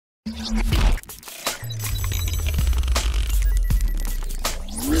Hi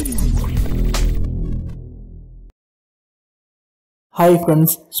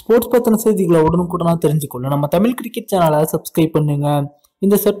friends, sports பற்றின செய்திகளை உடனுக்குடனாக தெரிஞ்சுக்கொள்ள நம்ம தமிழ் கிரிக்கெட் சேனலை சப்ஸ்கிரைப் பண்ணுங்க.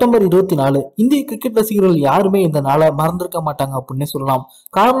 இந்த செப்டம்பர் 24 இந்திய கிரிக்கெட் ரசிகர்கள் யாருமே இந்த நாளை மறந்திருக்க மாட்டாங்க அப்படின்னு சொல்லலாம்.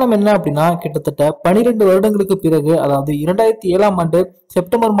 காரணம் என்ன அப்படின்னா, கிட்டத்தட்ட 12 வருடங்களுக்கு பிறகு, அதாவது 2007ஆம் ஆண்டு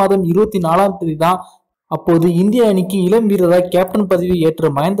செப்டம்பர் மாதம் 24ஆம் தேதி தான் அப்போது இந்திய அணிக்கு இளம் வீரராக கேப்டன் பதவி ஏற்ற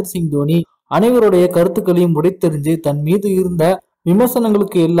மகேந்திர சிங் தோனி அனைவருடைய கருத்துக்களையும் உடைத்தெறிஞ்சு தன் மீது இருந்த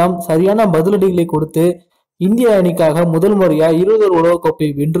விமர்சனங்களுக்கு எல்லாம் சரியான பதிலடிகளை கொடுத்து இந்திய அணிக்காக முதல் முறையா 20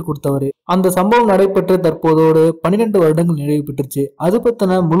 உலகக்கோப்பை வென்று கொடுத்தவர். அந்த சம்பவம் நடைபெற்று தற்போதோடு 12 வருடங்கள் நிறைவு பெற்றுச்சு. அது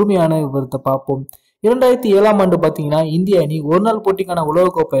பத்தின முழுமையான விவரத்தை பார்ப்போம். 2007ஆம் ஆண்டு பாத்தீங்கன்னா, இந்திய அணி ஒரு நாள் போட்டிக்கான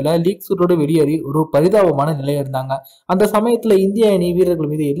உலகக்கோப்பையில லீக் சுற்றோடு வெளியேறி ஒரு பரிதாபமான நிலையில இருந்தாங்க. அந்த சமயத்துல இந்திய அணி வீரர்கள்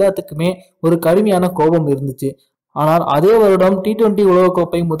மீது எல்லாத்துக்குமே ஒரு கடுமையான கோபம் இருந்துச்சு. ஆனால் அதே வருடம் T20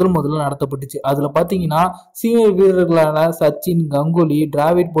 உலகக்கோப்பை முதல்ல நடத்தப்பட்டுச்சு. அதுல பாத்தீங்கன்னா, சீனியர் வீரர்களான சச்சின், கங்குலி,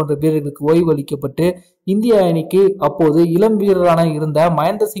 டிராவிட் போன்ற வீரர்களுக்கு ஓய்வு அளிக்கப்பட்டு இந்திய அணிக்கு அப்போது இளம் வீரரான இருந்த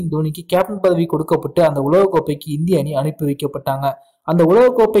மகேந்திர சிங் தோனிக்கு கேப்டன் பதவி கொடுக்கப்பட்டு அந்த உலகக்கோப்பைக்கு இந்திய அணி அனுப்பி வைக்கப்பட்டாங்க. அந்த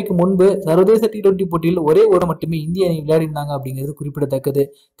உலகக்கோப்பைக்கு முன்பு சர்வதேச T20 போட்டியில் ஒரே ஒரு மட்டுமே இந்திய அணி விளையாடினாங்க அப்படிங்கிறது குறிப்பிடத்தக்கது.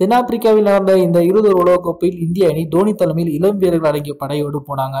 தென்னாப்பிரிக்காவில் நடந்த இந்த 20 உலகக்கோப்பையில் இந்திய அணி தோனி தலைமையில் இளம் வீரர்கள் அடங்கிய படையோடு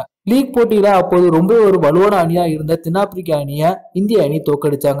போனாங்க. லீக் போட்டியில அப்போது ரொம்ப ஒரு வலுவான அணியா இருந்த தென்னாப்பிரிக்கா அணியை இந்திய அணி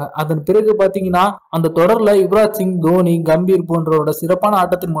தோக்கடிச்சாங்க. அதன் பிறகு பாத்தீங்கன்னா, அந்த தொடர்ல யுவராஜ் சிங், தோனி, கம்பீர் போன்றவரோட சிறப்பான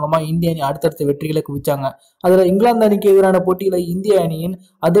ஆட்டத்தின் மூலமா இந்திய அணி அடுத்தடுத்த வெற்றிகளை குவிச்சாங்க. அதுல இங்கிலாந்து அணிக்கு எதிரான போட்டியில இந்திய அணியின்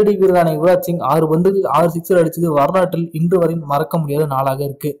அதிரடி வீரரான யுவராஜ் சிங் 6 பந்துகளில் 6 சிக்ஸர் அடிச்சது வரலாற்றில் இன்று வரை மறக்க முடியாத நாளாக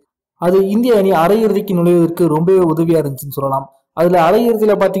இருக்கு. அது இந்திய அணி அரையிறுதிக்கு நுழைவதற்கு ரொம்பவே உதவியா இருந்துச்சுன்னு சொல்லலாம். அதுல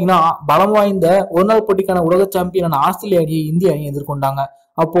அரையிறுதியில பாத்தீங்கன்னா, பலம் வாய்ந்த ஒரு நாள் போட்டிக்கான உலக சாம்பியனான ஆஸ்திரேலிய அணியை இந்திய அணி எதிர்கொண்டாங்க.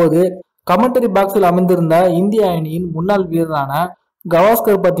 அப்போது கமெண்டரி பாக்ஸில் அமைந்திருந்த இந்திய அணியின் முன்னாள் வீரரான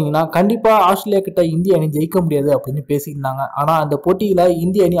கவாஸ்கர் பாத்தீங்கன்னா, கண்டிப்பா ஆஸ்திரேலியா கிட்ட இந்திய அணி ஜெயிக்க முடியாது அப்படின்னு பேசியிருந்தாங்க. ஆனா அந்த போட்டியில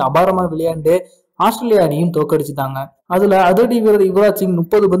இந்திய அணி அபாரமா விளையாண்டு ஆஸ்திரேலியா அணியும் தோக்கடிச்சுட்டாங்க. அதுல அதிரடி வீரர் யுவராஜ் சிங்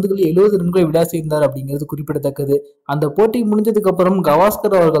 30 பந்துகளில் 70 ரன்களை விளாசியிருந்தார் அப்படிங்கிறது குறிப்பிடத்தக்கது. அந்த போட்டி முடிஞ்சதுக்கு அப்புறம்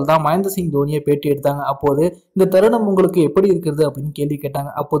கவாஸ்கர் அவர்கள் தான் மகேந்திர சிங் தோனியை பேட்டி எடுத்தாங்க. அப்போது இந்த தருணம் உங்களுக்கு எப்படி இருக்கிறது அப்படின்னு கேள்வி கேட்டாங்க.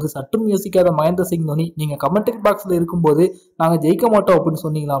 அப்போது சற்றும் யோசிக்காத மகேந்திர சிங் தோனி, நீங்க கமெண்டரி பாக்ஸ்ல இருக்கும்போது நாங்க ஜெயிக்க மாட்டோம் அப்படின்னு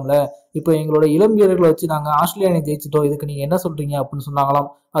சொன்னீங்களாம்ல, இப்போ எங்களோட இளம் வீரர்களை வச்சு நாங்க ஆஸ்திரேலியா அணி ஜெயிச்சிட்டோம், இதுக்கு நீங்க என்ன சொல்றீங்க அப்படின்னு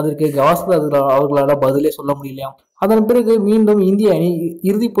சொன்னாங்களாம். அதற்கு கவாஸ்கர் அவர்களால பதிலே சொல்ல முடியலையாம். அதன் பிறகு மீண்டும் இந்திய அணி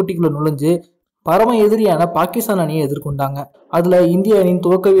இறுதிப் போட்டிக்குள்ள நுழைஞ்சு பரம எதிரியான பாகிஸ்தான் அணியை எதிர்கொண்டாங்க. அதுல இந்திய அணியின்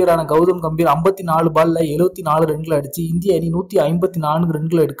துவக்க வீரரான கௌதம் கம்பீர் 54 பால்ல 74 ரன்கள் அடிச்சு இந்திய அணி 154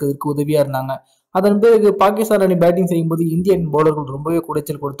 ரன்கள் எடுக்கிறதுக்கு உதவியா இருந்தாங்க. அதன் பிறகு பாகிஸ்தான் அணி பேட்டிங் செய்யும்போது இந்திய அணி பவுலர்கள் ரொம்பவே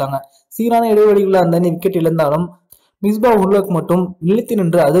குடைச்சல் கொடுத்தாங்க. சீரான இடைவெளிகளில் அந்த அணி விக்கெட் இழந்தாலும் மிஸ்பா உல்-ஹக் மட்டும் நிலைத்து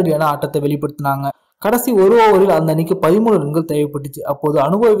நின்று அதிரடியான ஆட்டத்தை வெளிப்படுத்தினாங்க. கடைசி ஒரு ஓவரில் அந்த அணிக்கு 13 ரன்கள் தேவைப்பட்டுச்சு. அப்போது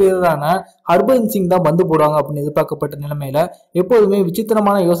அனுபவ வீரரான ஹர்பஜன் சிங் தான் பந்து போடுவாங்க அப்படின்னு எதிர்பார்க்கப்பட்ட நிலைமையில எப்போதுமே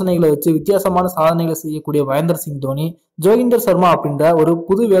விசித்திரமான யோசனைகளை வச்சு வித்தியாசமான சாதனைகளை செய்யக்கூடிய மகேந்திர சிங் தோனி ஜோகிந்தர் சர்மா அப்படின்ற ஒரு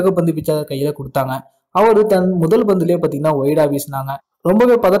புது வேகப்பந்து வீச்சாளர் கையில கொடுத்தாங்க. அவரு தன் முதல் பந்துலேயே பாத்தீங்கன்னா ஒய்டா வீசினாங்க.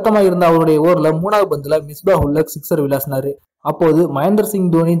 ரொம்பவே பதட்டமா இருந்த அவருடைய ஓவர்ல 3வது பந்துல மிஸ்பா உல்-ஹக் சிக்ஸர் விளாசினாரு. அப்போது மகேந்திர சிங்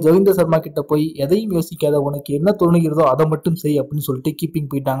தோனி ஜோகிந்தர் சர்மா கிட்ட போய் எதையும் யோசிக்காத, உனக்கு என்ன தோணுகிறதோ அதை மட்டும் செய் அப்படின்னு சொல்லிட்டு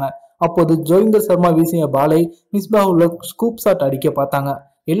கீப்பிங் போயிட்டாங்க. அப்போது ஜோகிந்தர் சர்மா வீசிய பாலை மிஸ்பா உல்-ஹக் ஸ்கூப் ஷாட் அடிக்க பார்த்தாங்க.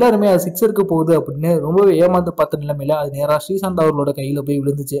 எல்லாருமே அது சிக்ஸருக்கு போகுது அப்படின்னு ரொம்பவே ஏமாந்து பார்த்த நிலைமையில அது நேரா ஸ்ரீசாந்த் அவர்களோட கையில போய்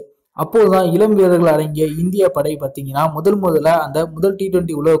விழுந்துச்சு. அப்போதுதான் இளம் வீரர்கள் அடங்கிய இந்திய படை பாத்தீங்கன்னா முதல்ல அந்த முதல்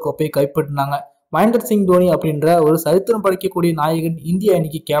T20 உலகக்கோப்பையை கைப்பற்றினாங்க. மகேந்திர சிங் தோனி அப்படின்ற ஒரு சரித்திரம் படைக்கக்கூடிய நாயகன் இந்திய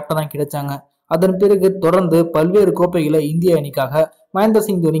அணிக்கு கேப்டனா கிடைச்சாங்க. அதன் பிறகு தொடர்ந்து பல்வேறு கோப்பைகளை இந்திய அணிக்காக மகேந்திர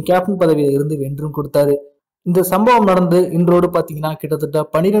சிங் தோனி கேப்டன் பதவியில இருந்து வென்றும் கொடுத்தாரு. இந்த சம்பவம் நடந்து இன்றோடு பாத்தீங்கன்னா கிட்டத்தட்ட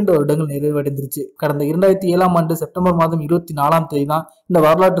 12 வருடங்கள் நிறைவடைந்துருச்சு. கடந்த 2007ஆம் ஆண்டு செப்டம்பர் மாதம் 24ஆம் தேதி தான் இந்த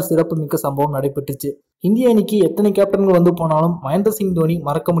வரலாற்று சிறப்பு மிக்க சம்பவம் நடைபெற்றுச்சு. இந்திய அணிக்கு எத்தனை கேப்டன்கள் வந்து போனாலும் மகேந்திர சிங் தோனி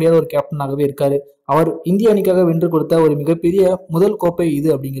மறக்க முடியாத ஒரு கேப்டனாகவே இருக்காரு. அவர் இந்திய அணிக்காக வென்று கொடுத்த ஒரு மிகப்பெரிய முதல் கோப்பை இது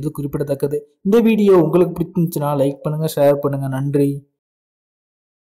அப்படிங்கிறது குறிப்பிடத்தக்கது. இந்த வீடியோ உங்களுக்கு பிடிச்சிருந்துச்சுன்னா லைக் பண்ணுங்க, ஷேர் பண்ணுங்க. நன்றி.